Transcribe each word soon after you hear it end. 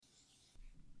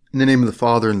the name of the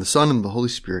Father, and the Son, and the Holy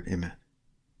Spirit. Amen.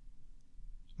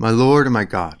 My Lord and my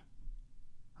God,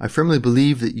 I firmly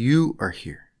believe that you are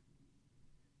here,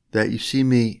 that you see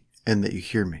me, and that you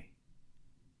hear me.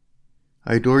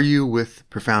 I adore you with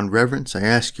profound reverence. I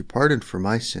ask your pardon for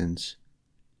my sins,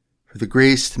 for the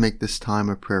grace to make this time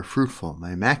of prayer fruitful.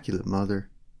 My Immaculate Mother,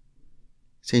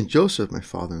 Saint Joseph, my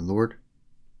Father and Lord,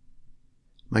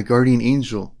 my guardian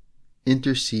angel,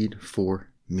 intercede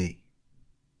for me.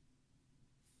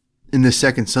 In the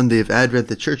second Sunday of Advent,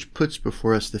 the Church puts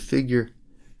before us the figure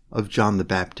of John the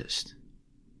Baptist.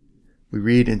 We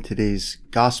read in today's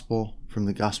Gospel from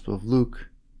the Gospel of Luke,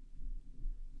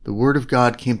 "The word of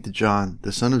God came to John,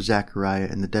 the son of Zechariah,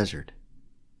 in the desert.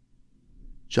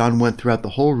 John went throughout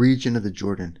the whole region of the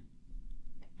Jordan,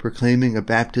 proclaiming a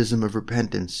baptism of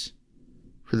repentance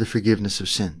for the forgiveness of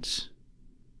sins."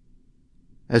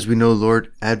 As we know,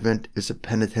 Lord, Advent is a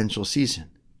penitential season,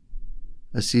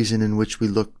 a season in which we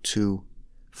look to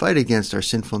fight against our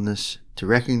sinfulness, to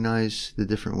recognize the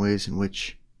different ways in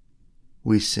which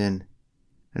we sin,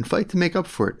 and fight to make up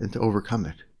for it and to overcome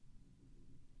it.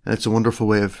 And it's a wonderful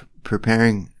way of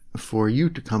preparing for you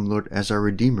to come, Lord, as our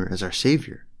Redeemer, as our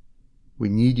Savior. We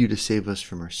need you to save us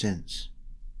from our sins.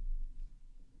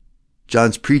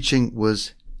 John's preaching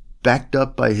was backed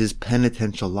up by his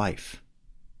penitential life.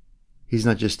 He's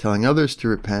not just telling others to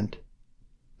repent,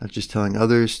 not just telling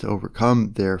others to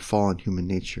overcome their fallen human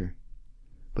nature,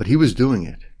 but he was doing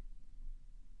it.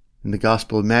 In the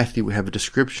Gospel of Matthew, we have a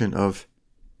description of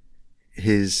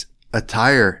his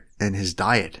attire and his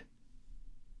diet.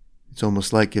 It's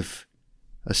almost like if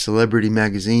a celebrity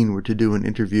magazine were to do an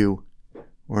interview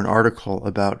or an article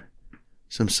about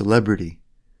some celebrity.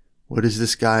 What does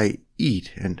this guy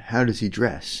eat and how does he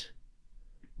dress?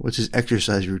 What's his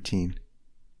exercise routine?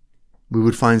 We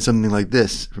would find something like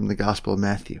this from the Gospel of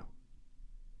Matthew.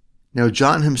 Now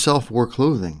John himself wore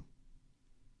clothing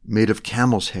made of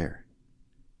camel's hair,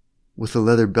 with a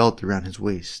leather belt around his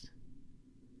waist.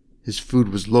 His food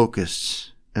was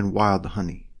locusts and wild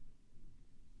honey.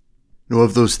 Now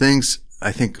of those things,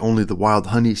 I think only the wild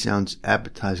honey sounds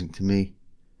appetizing to me.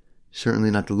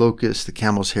 Certainly not the locust. The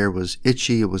camel's hair was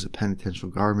itchy. It was a penitential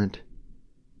garment.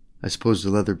 I suppose the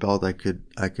leather belt I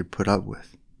could put up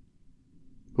with.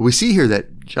 But we see here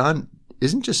that John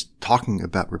isn't just talking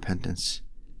about repentance.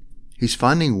 He's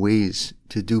finding ways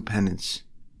to do penance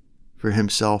for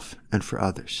himself and for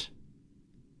others.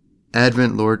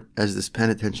 Advent, Lord, as this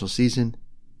penitential season,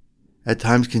 at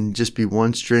times can just be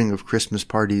one string of Christmas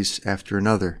parties after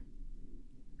another.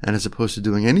 And as opposed to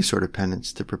doing any sort of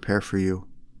penance to prepare for you,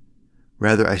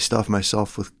 rather I stuff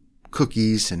myself with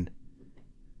cookies and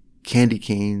candy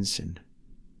canes and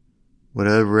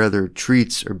whatever other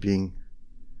treats are being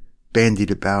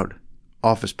bandied about,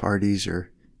 office parties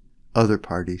or other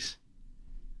parties.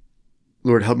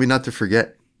 Lord, help me not to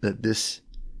forget that this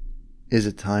is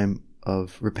a time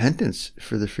of repentance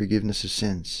for the forgiveness of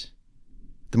sins.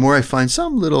 The more I find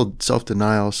some little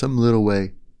self-denial, some little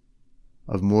way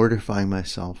of mortifying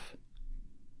myself,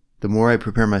 the more I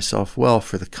prepare myself well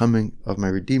for the coming of my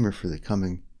Redeemer, for the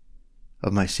coming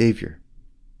of my Savior.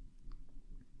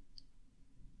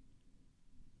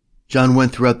 John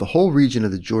went throughout the whole region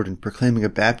of the Jordan, proclaiming a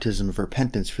baptism of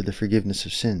repentance for the forgiveness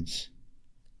of sins,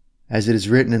 as it is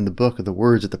written in the book of the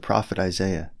words of the prophet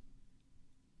Isaiah.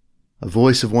 A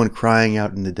voice of one crying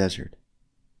out in the desert,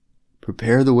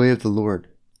 "Prepare the way of the Lord,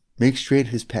 make straight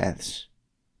his paths.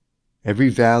 Every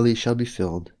valley shall be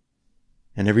filled,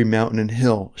 and every mountain and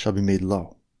hill shall be made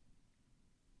low.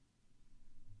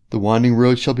 The winding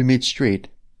road shall be made straight,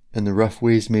 and the rough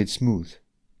ways made smooth,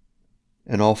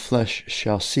 and all flesh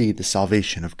shall see the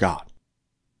salvation of God."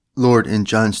 Lord, in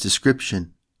John's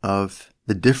description of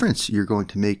the difference you're going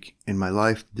to make in my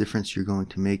life, the difference you're going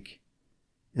to make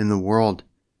in the world,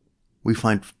 we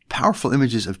find powerful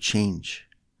images of change,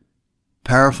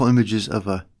 powerful images of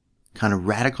a kind of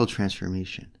radical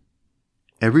transformation.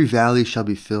 Every valley shall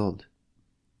be filled,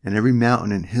 and every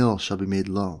mountain and hill shall be made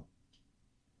low.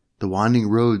 The winding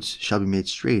roads shall be made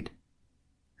straight,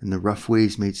 and the rough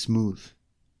ways made smooth,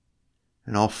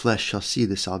 and all flesh shall see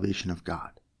the salvation of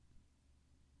God.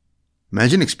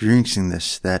 Imagine experiencing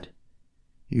this, that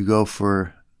you go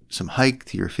for some hike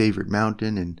to your favorite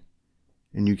mountain and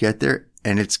you get there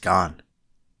and it's gone.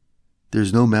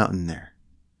 There's no mountain there.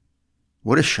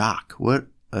 What a shock. What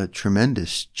a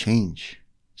tremendous change.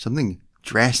 Something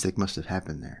drastic must have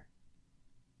happened there,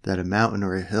 that a mountain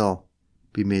or a hill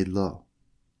be made low.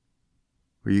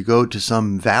 Or you go to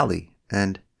some valley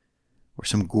or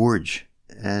some gorge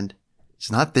and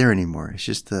it's not there anymore. It's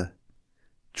just a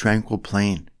tranquil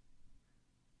plain.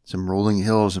 Some rolling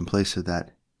hills in place of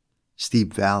that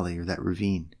steep valley or that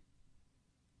ravine.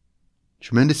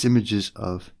 tremendous images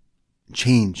of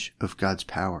change of God's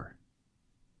power.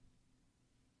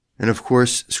 And of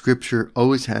course, Scripture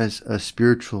always has a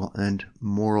spiritual and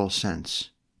moral sense.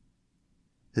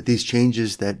 That these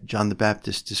changes that John the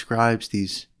Baptist describes,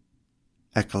 these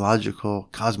ecological,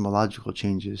 cosmological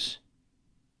changes,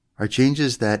 are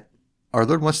changes that our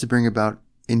Lord wants to bring about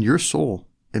in your soul,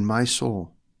 in my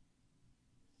soul.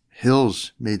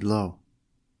 Hills made low,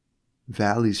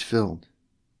 valleys filled,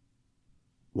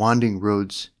 winding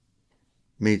roads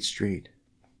made straight.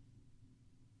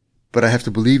 But I have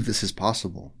to believe this is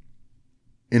possible.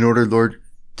 In order, Lord,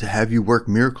 to have you work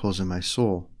miracles in my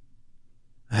soul,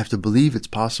 I have to believe it's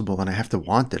possible, and I have to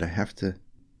want it. I have to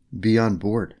be on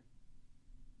board.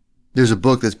 There's a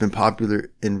book that's been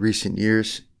popular in recent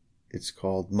years. It's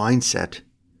called Mindset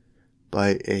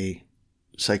by a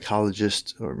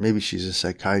psychologist, or maybe she's a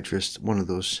psychiatrist, one of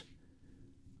those,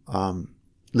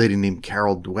 lady named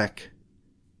Carol Dweck.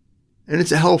 And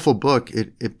it's a helpful book.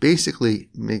 It basically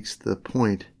makes the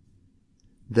point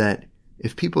that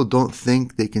if people don't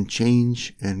think they can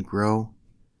change and grow,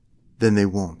 then they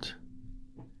won't.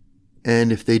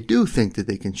 And if they do think that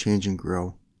they can change and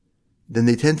grow, then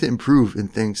they tend to improve in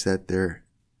things that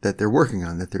they're working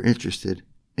on, that they're interested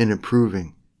in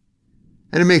improving.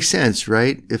 And it makes sense,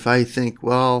 right? If I think,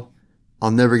 well,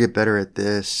 I'll never get better at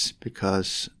this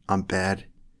because I'm bad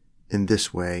in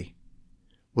this way,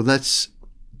 well, that's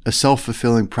a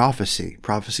self-fulfilling prophecy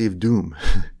of doom.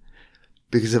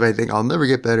 Because if I think I'll never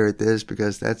get better at this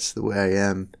because that's the way I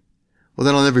am, well,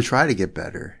 then I'll never try to get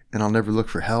better, and I'll never look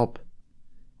for help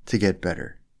to get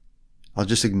better. I'll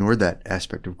just ignore that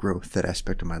aspect of growth, that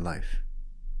aspect of my life.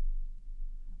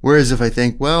 Whereas if I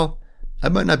think, well, I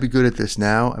might not be good at this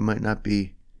now, I might not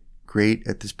be great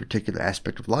at this particular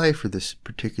aspect of life or this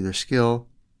particular skill,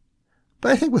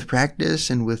 but I think with practice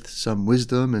and with some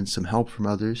wisdom and some help from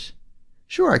others,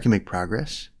 sure, I can make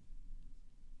progress.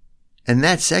 And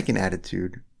that second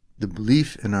attitude, the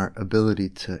belief in our ability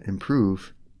to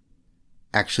improve,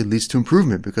 actually leads to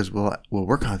improvement, because we'll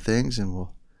work on things and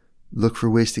we'll look for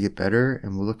ways to get better,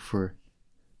 and we'll look for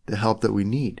the help that we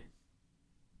need.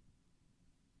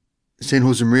 St.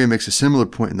 Josemaria makes a similar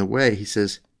point in the Way. He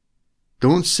says,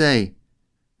 don't say,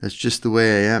 that's just the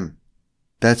way I am.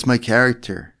 That's my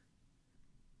character.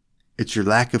 It's your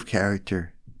lack of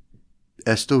character.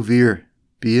 Esto vir,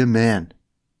 be a man.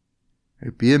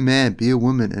 Be a man, be a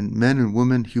woman, and men and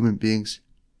women, human beings,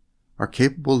 are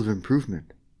capable of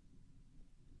improvement.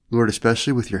 Lord,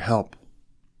 especially with your help.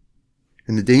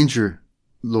 And the danger,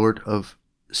 Lord, of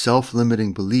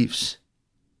self-limiting beliefs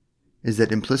is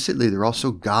that implicitly they're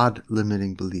also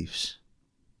God-limiting beliefs.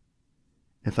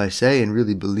 If I say and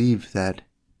really believe that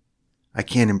I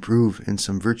can't improve in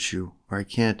some virtue, or I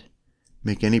can't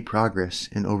make any progress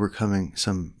in overcoming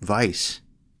some vice,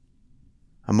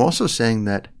 I'm also saying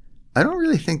that I don't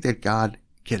really think that God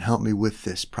can help me with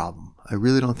this problem. I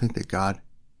really don't think that God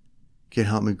can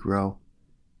help me grow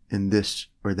in this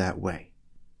or that way.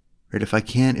 Right? If I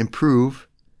can't improve,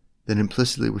 then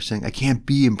implicitly we're saying I can't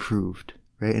be improved,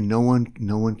 right? And no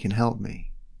one can help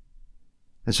me.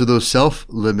 And so those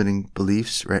self-limiting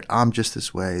beliefs, right? I'm just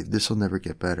this way, this will never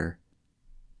get better,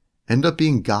 end up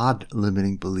being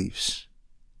God-limiting beliefs.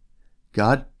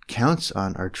 God counts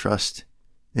on our trust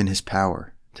in His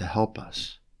power to help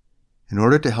us. In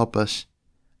order to help us,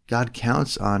 God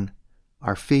counts on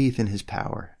our faith in His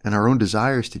power and our own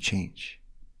desires to change.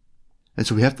 And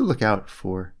so we have to look out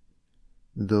for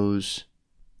those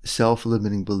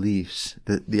self-limiting beliefs,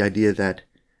 the idea that,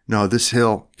 no, this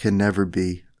hill can never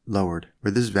be lowered,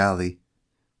 or this valley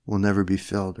will never be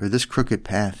filled, or this crooked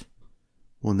path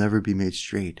will never be made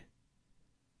straight.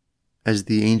 As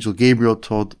the angel Gabriel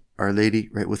told Our Lady,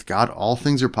 right, with God, all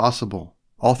things are possible.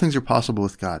 All things are possible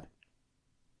with God.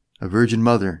 A virgin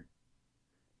mother,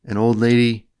 an old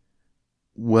lady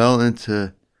well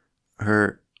into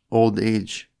her old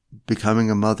age,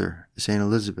 becoming a mother, St.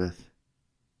 Elizabeth,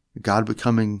 God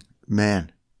becoming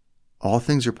man. All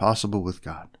things are possible with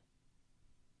God.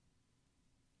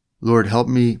 Lord, help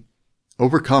me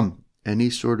overcome any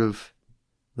sort of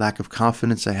lack of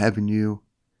confidence I have in you,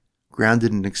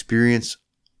 grounded in experience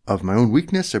of my own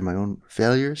weakness or my own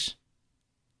failures.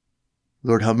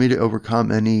 Lord, help me to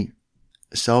overcome any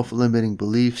self-limiting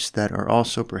beliefs that are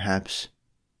also perhaps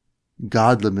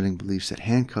God-limiting beliefs that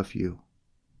handcuff you.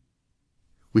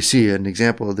 We see an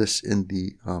example of this in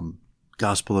the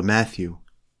Gospel of Matthew,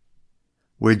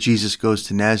 where Jesus goes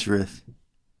to Nazareth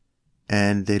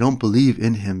and they don't believe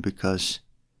in Him because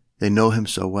they know Him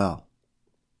so well.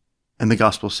 And the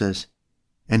Gospel says,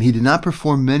 and He did not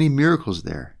perform many miracles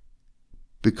there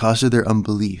because of their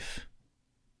unbelief.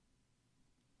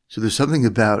 So there's something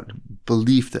about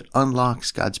belief that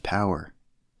unlocks God's power,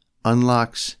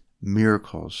 unlocks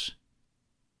miracles.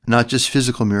 Not just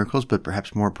physical miracles, but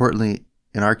perhaps more importantly,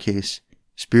 in our case,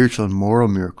 spiritual and moral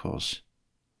miracles.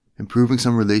 Improving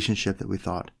some relationship that we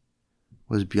thought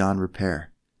was beyond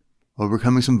repair.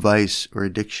 Overcoming some vice or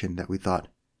addiction that we thought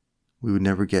we would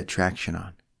never get traction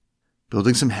on.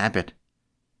 Building some habit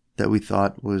that we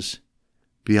thought was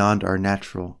beyond our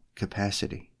natural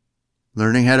capacity.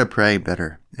 Learning how to pray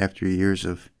better after years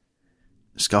of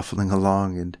scuffling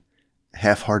along and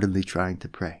half-heartedly trying to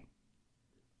pray.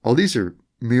 All these are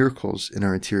miracles in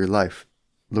our interior life,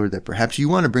 Lord, that perhaps you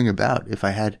want to bring about if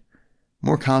I had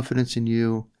more confidence in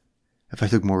you, if I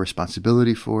took more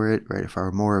responsibility for it, right? If I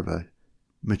were more of a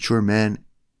mature man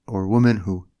or woman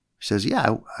who says,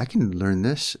 yeah, I can learn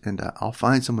this and I'll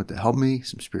find someone to help me,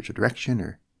 some spiritual direction,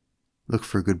 or look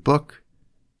for a good book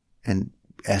and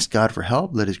ask God for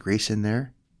help, let his grace in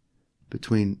there.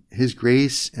 Between his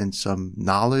grace and some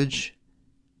knowledge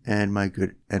and my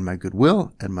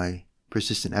goodwill and my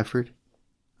persistent effort,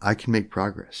 I can make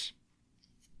progress.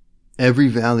 Every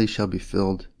valley shall be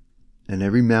filled, and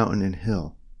every mountain and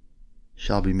hill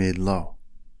shall be made low.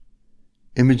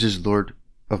 Images, Lord,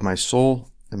 of my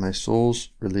soul and my soul's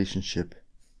relationship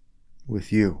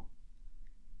with you.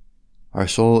 Our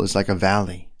soul is like a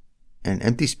valley, an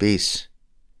empty space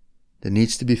that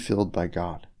needs to be filled by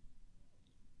God,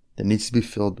 that needs to be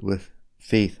filled with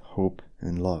faith, hope,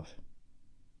 and love.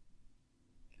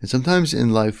 And sometimes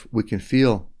in life we can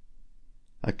feel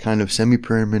a kind of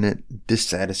semi-permanent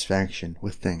dissatisfaction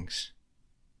with things.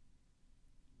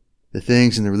 The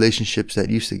things and the relationships that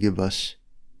used to give us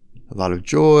a lot of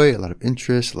joy, a lot of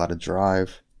interest, a lot of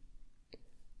drive,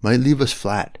 might leave us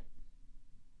flat.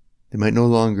 They might no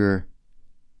longer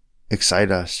excite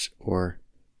us or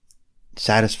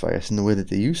satisfy us in the way that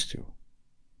they used to.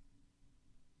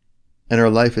 And our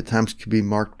life at times could be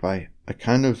marked by a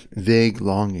kind of vague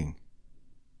longing,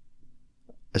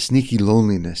 a sneaky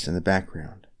loneliness in the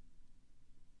background,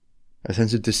 a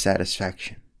sense of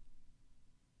dissatisfaction.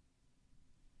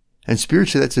 And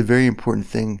spiritually, that's a very important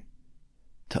thing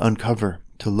to uncover,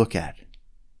 to look at.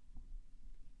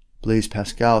 Blaise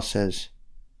Pascal says,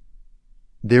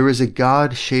 "There is a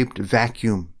God-shaped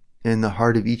vacuum in the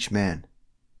heart of each man,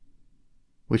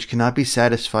 which cannot be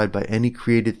satisfied by any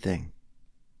created thing,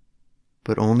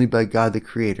 but only by God the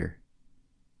Creator,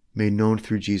 made known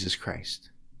through Jesus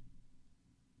Christ."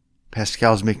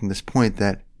 Pascal is making this point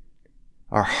that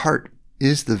our heart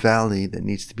is the valley that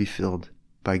needs to be filled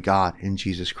by God in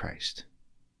Jesus Christ.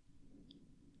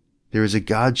 There is a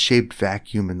God-shaped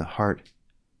vacuum in the heart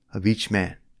of each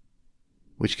man,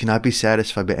 which cannot be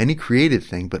satisfied by any created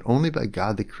thing, but only by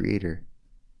God the Creator,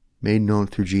 made known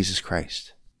through Jesus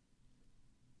Christ.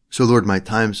 So Lord, my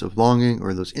times of longing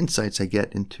or those insights I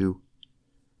get into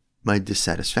my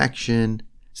dissatisfaction,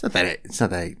 it's not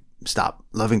that I stop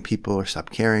loving people or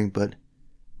stop caring, but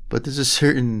there's a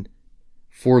certain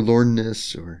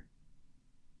forlornness or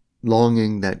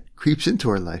longing that creeps into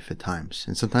our life at times.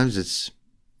 And sometimes it's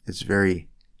very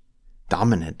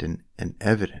dominant and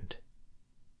evident.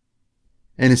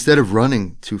 And instead of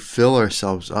running to fill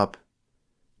ourselves up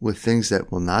with things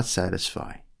that will not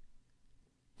satisfy,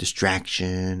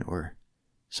 distraction or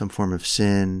some form of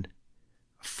sin,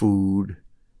 food,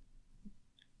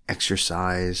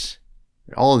 exercise,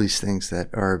 all of these things that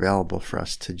are available for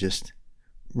us to just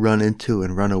run into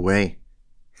and run away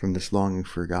from this longing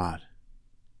for God.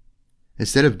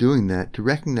 Instead of doing that, to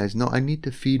recognize, no, I need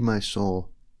to feed my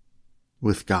soul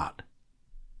with God.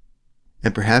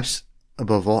 And perhaps,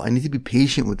 above all, I need to be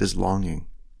patient with this longing.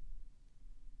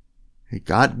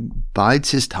 God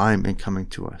bides his time in coming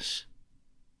to us.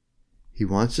 He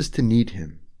wants us to need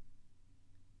him.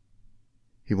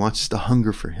 He wants us to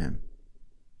hunger for him.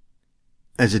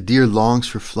 As a deer longs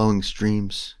for flowing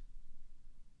streams,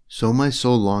 so my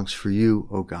soul longs for you,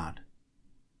 O God.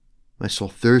 My soul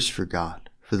thirsts for God,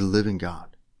 for the living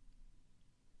God.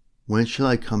 When shall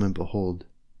I come and behold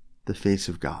the face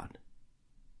of God?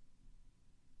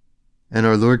 And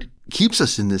our Lord keeps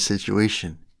us in this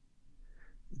situation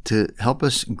to help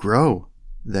us grow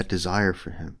that desire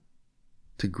for him,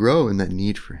 to grow in that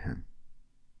need for him.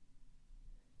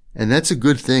 And that's a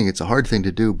good thing. It's a hard thing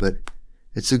to do, but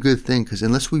it's a good thing, because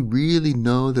unless we really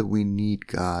know that we need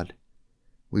God,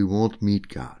 we won't meet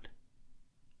God.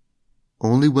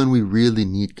 Only when we really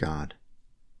need God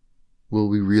will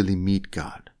we really meet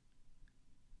God.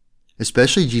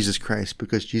 Especially Jesus Christ,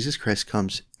 because Jesus Christ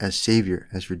comes as Savior,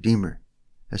 as Redeemer,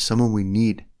 as someone we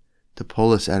need to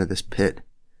pull us out of this pit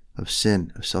of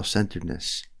sin, of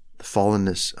self-centeredness, the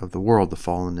fallenness of the world, the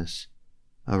fallenness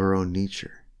of our own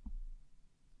nature.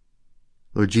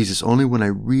 Lord Jesus, only when I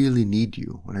really need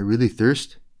you, when I really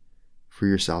thirst for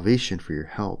your salvation, for your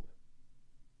help,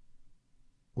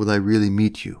 will I really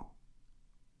meet you.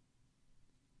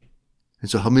 And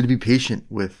so help me to be patient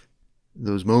with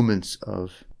those moments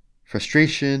of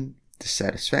frustration,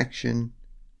 dissatisfaction,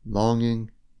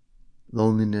 longing,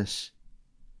 loneliness,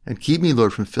 and keep me,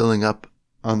 Lord, from filling up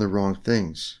on the wrong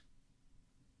things.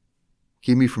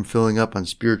 Keep me from filling up on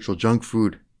spiritual junk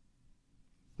food,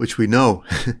 which we know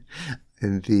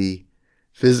in the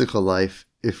physical life,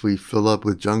 if we fill up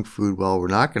with junk food, well, we're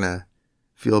not going to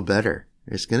feel better.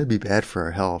 It's going to be bad for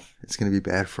our health. It's going to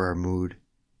be bad for our mood.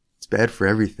 It's bad for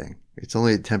everything. It's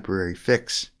only a temporary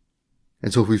fix.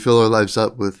 And so if we fill our lives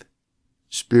up with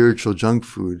spiritual junk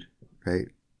food, right?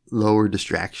 Lower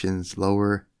distractions,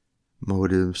 lower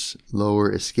motives,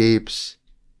 lower escapes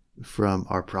from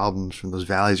our problems, from those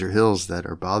valleys or hills that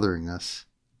are bothering us,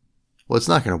 well, it's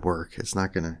not going to work. It's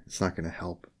not going to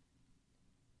help.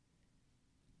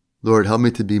 Lord, help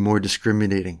me to be more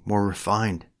discriminating, more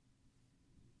refined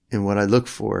in what I look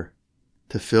for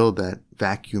to fill that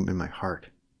vacuum in my heart.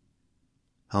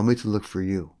 Help me to look for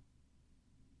you.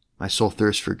 My soul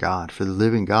thirsts for God, for the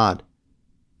living God.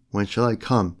 When shall I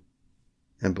come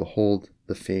and behold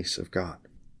the face of God?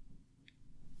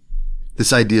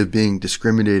 This idea of being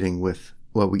discriminating with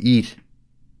what we eat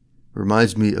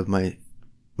reminds me of my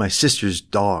sister's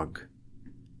dog.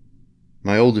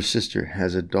 My older sister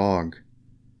has a dog,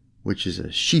 which is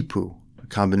a Shih-Tzu, a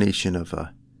combination of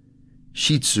a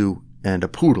Shih Tzu and a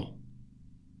poodle.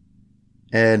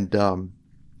 And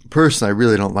personally, I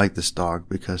really don't like this dog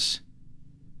because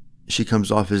she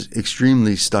comes off as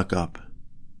extremely stuck up.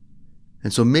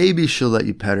 And so maybe she'll let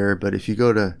you pet her, but if you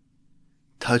go to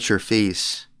touch her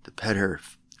face, to pet her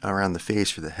around the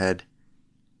face or the head,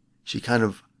 she kind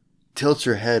of tilts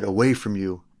her head away from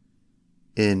you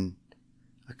in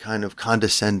a kind of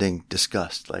condescending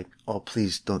disgust, like, oh,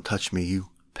 please don't touch me, you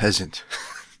peasant.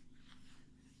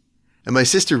 And my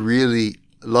sister really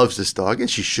loves this dog, and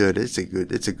she should. It's a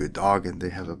good dog, and they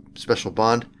have a special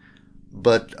bond.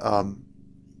 But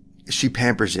she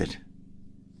pampers it.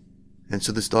 And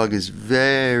so this dog is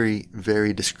very,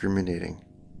 very discriminating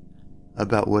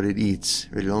about what it eats.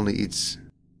 It only eats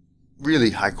really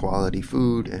high quality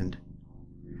food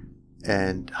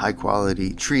and high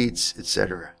quality treats,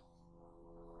 etc.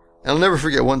 And I'll never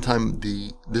forget one time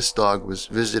this dog was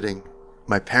visiting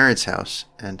my parents' house,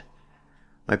 and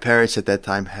my parents at that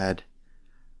time had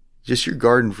just your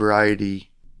garden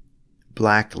variety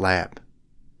black lab,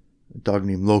 a dog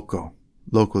named Loco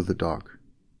the dog.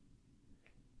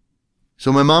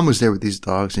 So my mom was there with these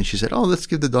dogs, and she said, oh, let's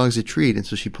give the dogs a treat. And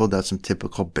so she pulled out some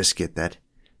typical biscuit that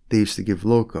they used to give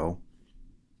Loco.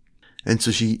 And so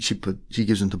she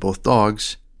gives them to both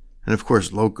dogs. And of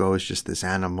course, Loco is just this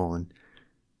animal and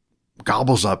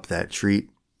gobbles up that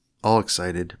treat, all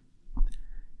excited.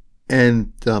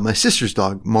 And my sister's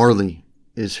dog, Marley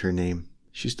is her name.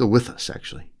 She's still with us,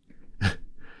 actually.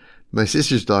 My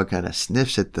sister's dog kind of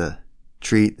sniffs at the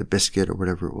treat, the biscuit or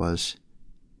whatever it was,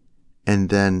 and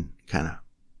then kind of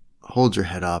holds her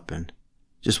head up and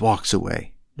just walks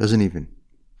away. Doesn't even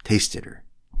taste it or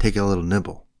take a little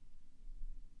nibble.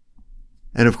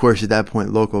 And of course, at that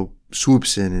point, Loco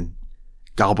swoops in and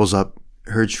gobbles up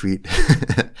her treat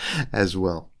as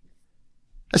well.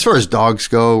 As far as dogs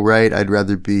go, right, I'd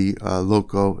rather be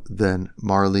Loco than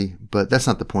Marley, but that's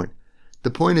not the point.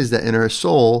 The point is that in our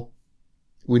soul,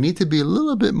 we need to be a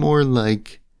little bit more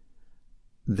like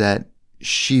that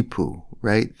Shih-Tzu,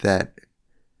 right?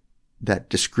 That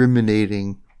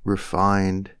discriminating,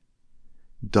 refined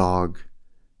dog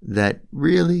that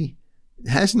really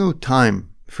has no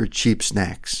time for cheap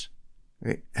snacks,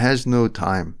 right? Has no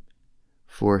time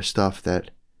for stuff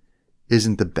that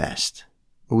isn't the best.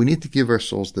 But we need to give our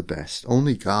souls the best.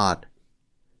 Only God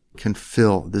can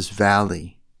fill this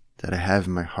valley that I have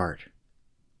in my heart.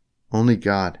 Only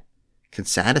God can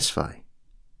satisfy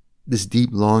this deep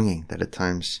longing that at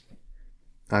times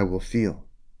I will feel.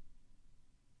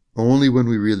 Only when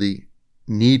we really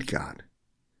need God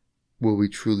will we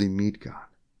truly meet God.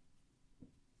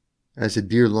 As a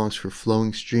deer longs for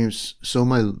flowing streams, so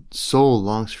my soul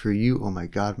longs for you, oh my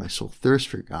God. My soul thirsts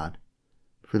for God,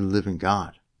 for the living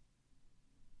God.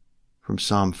 From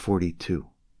Psalm 42.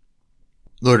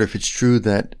 Lord, if it's true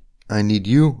that I need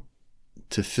you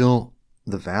to fill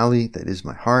the valley that is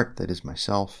my heart, that is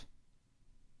myself,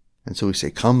 and so we say,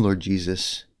 come, Lord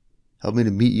Jesus, help me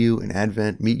to meet you in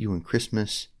Advent, meet you in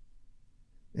Christmas,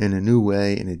 in a new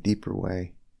way, in a deeper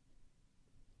way.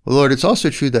 Well, Lord, it's also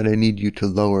true that I need you to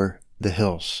lower the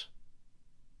hills.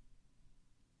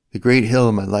 The great hill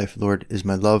in my life, Lord, is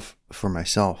my love for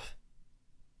myself.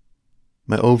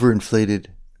 My overinflated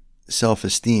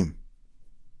self-esteem,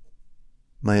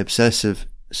 my obsessive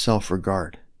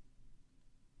self-regard,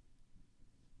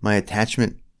 my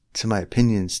attachment to my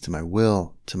opinions, to my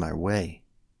will, to my way,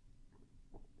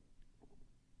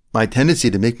 my tendency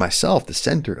to make myself the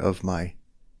center of my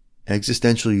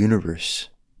existential universe,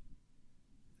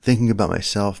 thinking about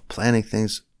myself, planning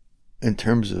things in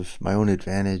terms of my own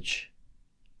advantage,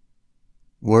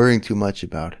 worrying too much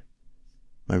about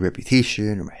my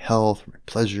reputation or my health or my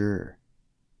pleasure or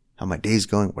how my day's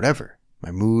going, whatever,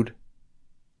 my mood.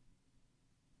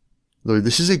 Lord,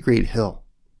 this is a great hill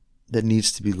that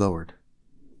needs to be lowered.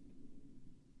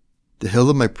 The hill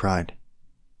of my pride,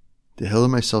 the hill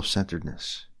of my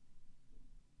self-centeredness.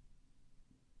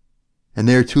 And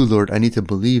there too, Lord, I need to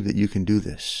believe that you can do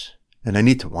this, and I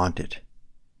need to want it.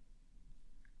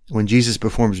 When Jesus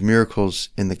performs miracles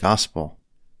in the gospel,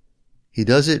 he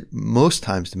does it most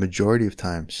times, the majority of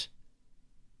times,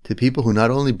 to people who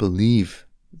not only believe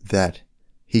that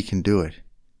he can do it,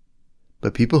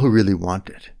 but people who really want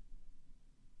it.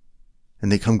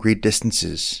 And they come great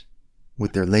distances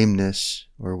with their lameness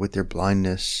or with their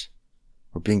blindness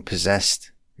or being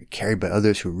possessed or carried by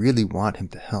others who really want him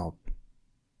to help.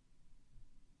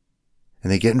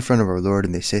 And they get in front of our Lord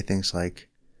and they say things like,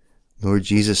 Lord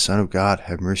Jesus, Son of God,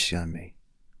 have mercy on me.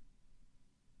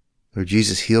 Lord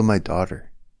Jesus, heal my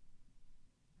daughter.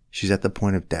 She's at the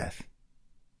point of death.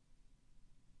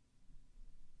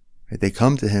 They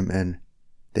come to him and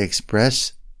they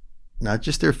express not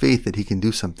just their faith that he can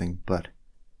do something, but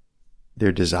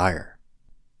their desire.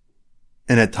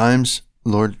 And at times,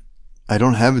 Lord, I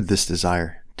don't have this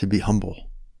desire to be humble,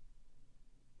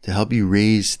 to help you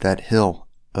raise that hill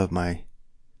of my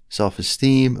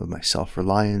self-esteem, of my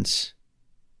self-reliance,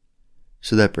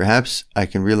 so that perhaps I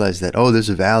can realize that, there's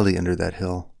a valley under that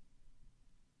hill,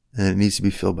 and it needs to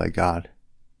be filled by God.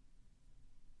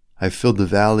 I've filled the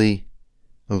valley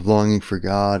of longing for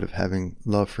God, of having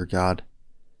love for God,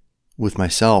 with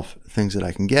myself, things that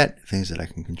I can get, things that I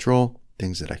can control,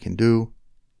 things that I can do.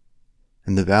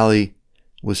 And the valley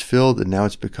was filled, and now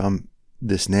it's become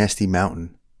this nasty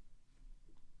mountain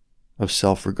of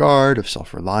self-regard, of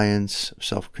self-reliance, of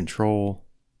self-control,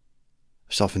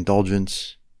 of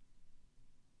self-indulgence.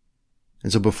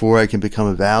 And so before I can become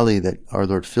a valley that our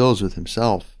Lord fills with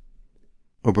himself,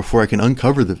 or before I can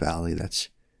uncover the valley that's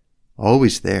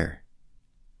always there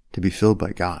to be filled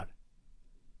by God,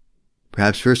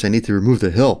 perhaps first I need to remove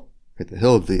the hill, right? The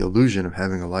hill of the illusion of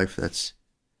having a life that's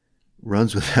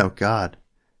runs without God,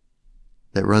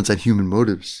 that runs on human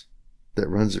motives, that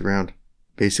runs around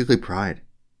basically pride.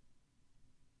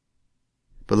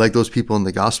 But like those people in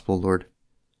the gospel, Lord,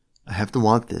 I have to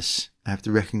want this. I have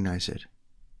to recognize it.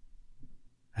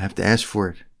 I have to ask for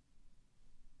it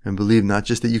and believe not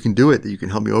just that you can do it, that you can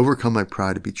help me overcome my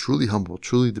pride, to be truly humble,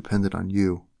 truly dependent on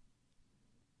you,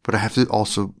 but I have to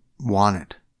also want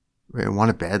it, right? I want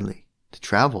it badly, to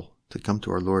travel, to come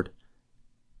to our Lord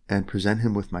and present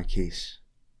him with my case.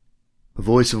 A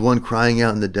voice of one crying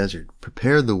out in the desert,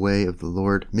 prepare the way of the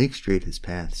Lord, make straight his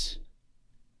paths.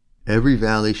 Every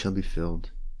valley shall be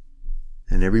filled,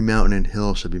 and every mountain and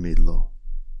hill shall be made low.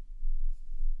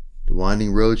 The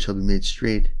winding road shall be made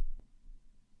straight,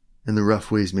 and the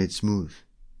rough ways made smooth,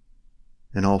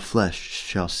 and all flesh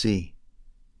shall see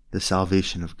the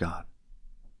salvation of God.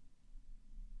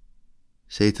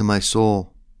 Say to my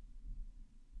soul,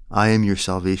 I am your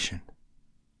salvation.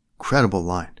 Incredible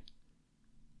line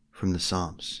from the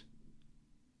Psalms.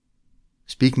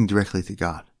 Speaking directly to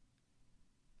God.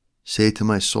 Say to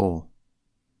my soul,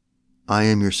 I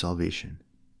am your salvation.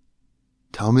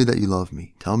 Tell me that you love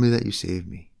me. Tell me that you save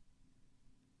me.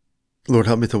 Lord,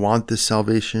 help me to want this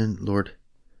salvation. Lord,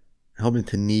 help me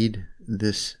to need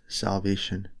this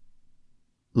salvation.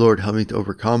 Lord, help me to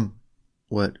overcome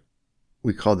what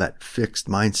we call that fixed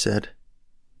mindset.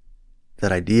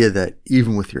 That idea that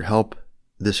even with your help,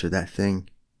 this or that thing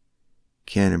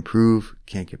can't improve,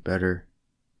 can't get better.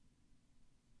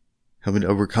 Help me to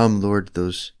overcome, Lord,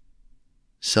 those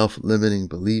self-limiting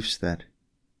beliefs that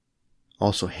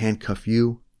also handcuff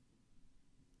you.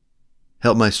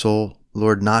 Help my soul,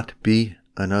 Lord, not be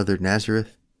another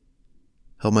Nazareth.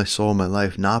 Help my soul, my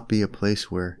life, not be a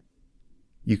place where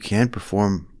you can't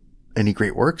perform any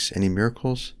great works, any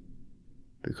miracles,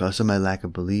 because of my lack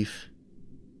of belief.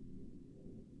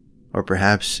 Or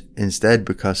perhaps instead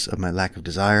because of my lack of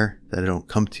desire, that I don't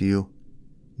come to you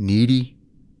needy.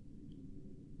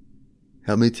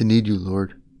 Help me to need you,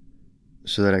 Lord,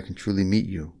 so that I can truly meet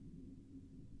you.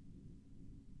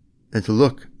 And to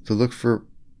look for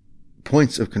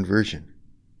points of conversion,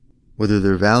 whether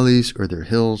they're valleys or they're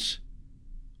hills.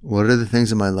 What are the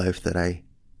things in my life that I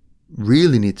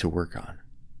really need to work on?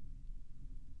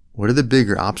 What are the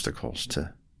bigger obstacles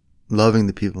to loving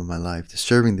the people in my life, to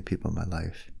serving the people in my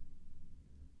life?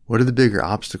 What are the bigger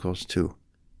obstacles to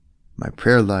my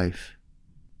prayer life?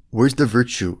 Where's the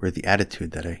virtue or the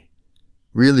attitude that I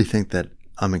really think that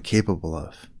I'm incapable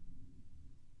of?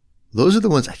 Those are the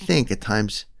ones I think at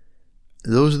times,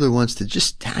 those are the ones to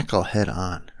just tackle head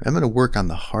on. I'm going to work on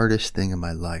the hardest thing in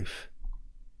my life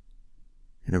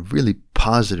in a really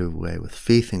positive way, with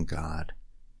faith in God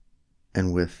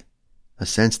and with a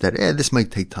sense that, this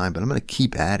might take time, but I'm going to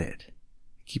keep at it.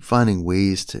 Keep finding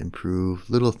ways to improve,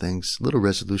 little things, little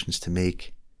resolutions to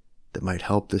make that might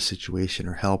help this situation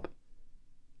or help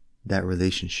that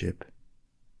relationship.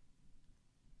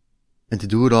 And to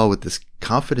do it all with this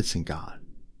confidence in God,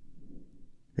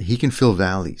 that He can fill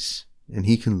valleys and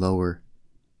He can lower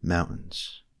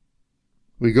mountains.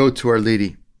 We go to Our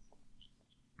Lady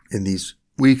in these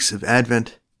weeks of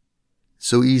Advent. It's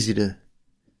so easy to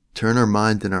turn our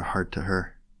mind and our heart to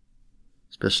her,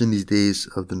 especially in these days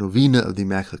of the Novena of the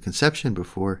Immaculate Conception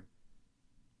before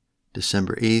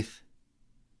December 8th.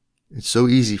 It's so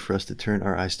easy for us to turn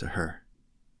our eyes to her.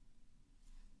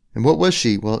 And what was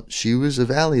she? Well, she was a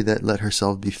valley that let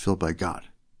herself be filled by God.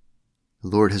 The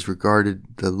Lord has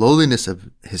regarded the lowliness of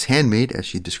His handmaid, as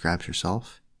she describes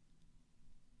herself.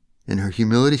 In her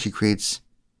humility, she creates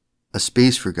a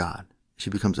space for God. She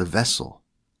becomes a vessel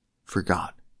for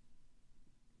God.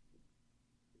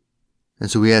 And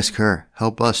so we ask her,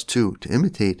 help us too to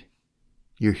imitate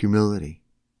your humility,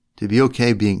 to be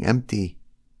okay being empty,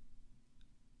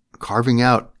 carving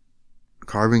out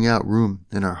room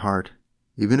in our heart,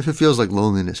 even if it feels like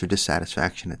loneliness or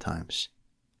dissatisfaction at times.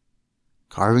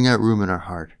 Carving out room in our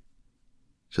heart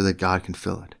so that God can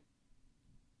fill it.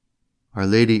 Our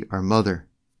Lady, our Mother,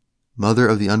 Mother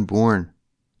of the Unborn,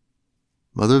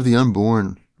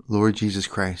 Lord Jesus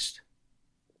Christ,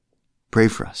 pray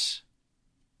for us.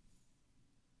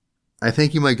 I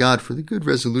thank you, my God, for the good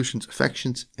resolutions,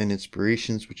 affections, and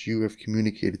inspirations which you have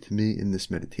communicated to me in this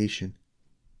meditation.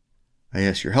 I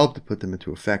ask your help to put them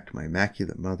into effect, my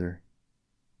Immaculate Mother.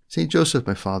 Saint Joseph,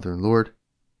 my Father and Lord,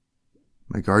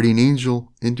 my guardian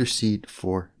angel, intercede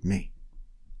for me.